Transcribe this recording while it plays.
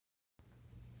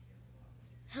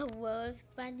Hello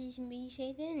everybody, it's me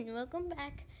Satan and welcome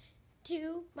back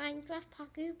to Minecraft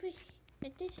Pocket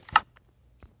Edition.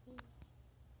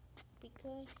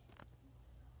 Because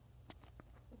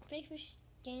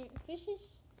this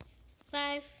is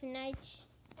Five Nights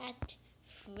at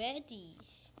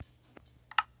Freddy's.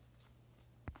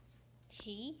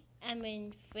 See, I'm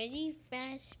in Freddy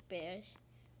Fazbear's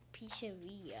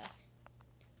Pizzeria.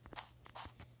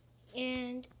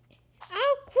 And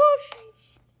our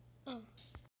groceries. Oh,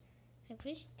 I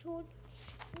was told.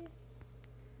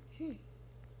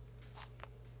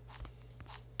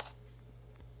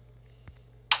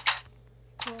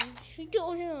 Grocery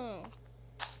door.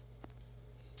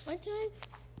 What time?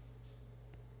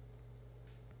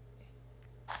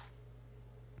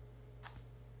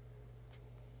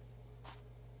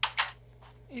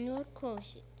 No,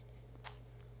 close it.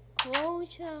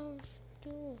 Close those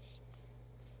doors.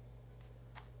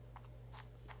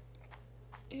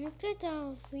 Look at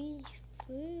all these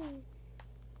food.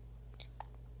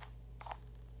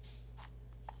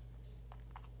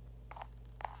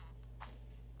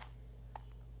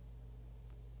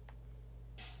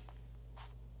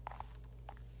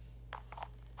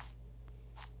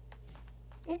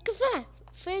 Look at that.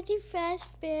 Freddy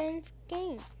Fazbear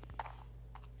game.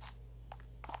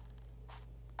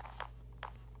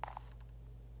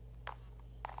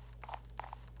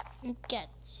 Look at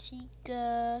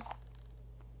Chica,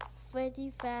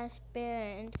 Freddy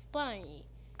Fazbear, and Bonnie.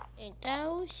 And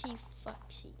now see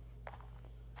Foxy.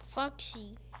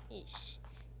 Foxy is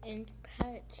in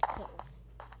Parrot Cove.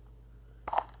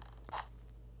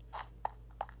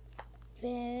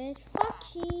 There's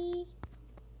Foxy.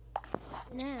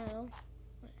 Now,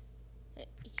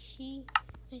 is she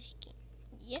my skin?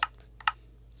 Yep,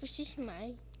 this is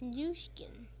my new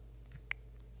skin.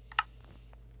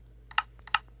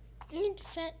 And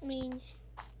that means,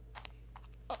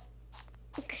 oh,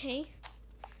 okay,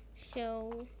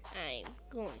 so I'm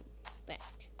going back.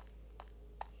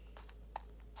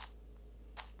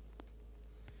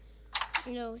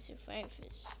 No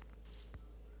survivors.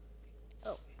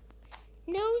 Oh,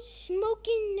 no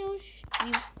smoking, no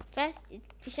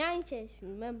the sign says,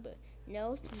 remember,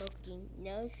 no smoking,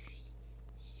 no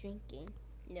drinking,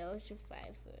 no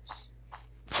survivors.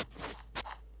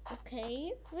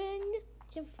 Okay, then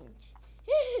difference.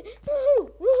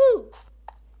 Woohoo! Woohoo!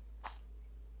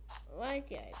 Why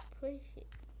did I push it?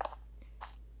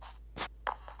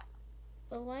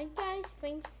 Alright guys,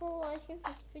 thanks for watching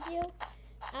this video.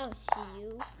 I'll see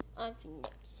you on the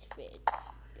next video.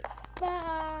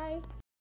 Goodbye!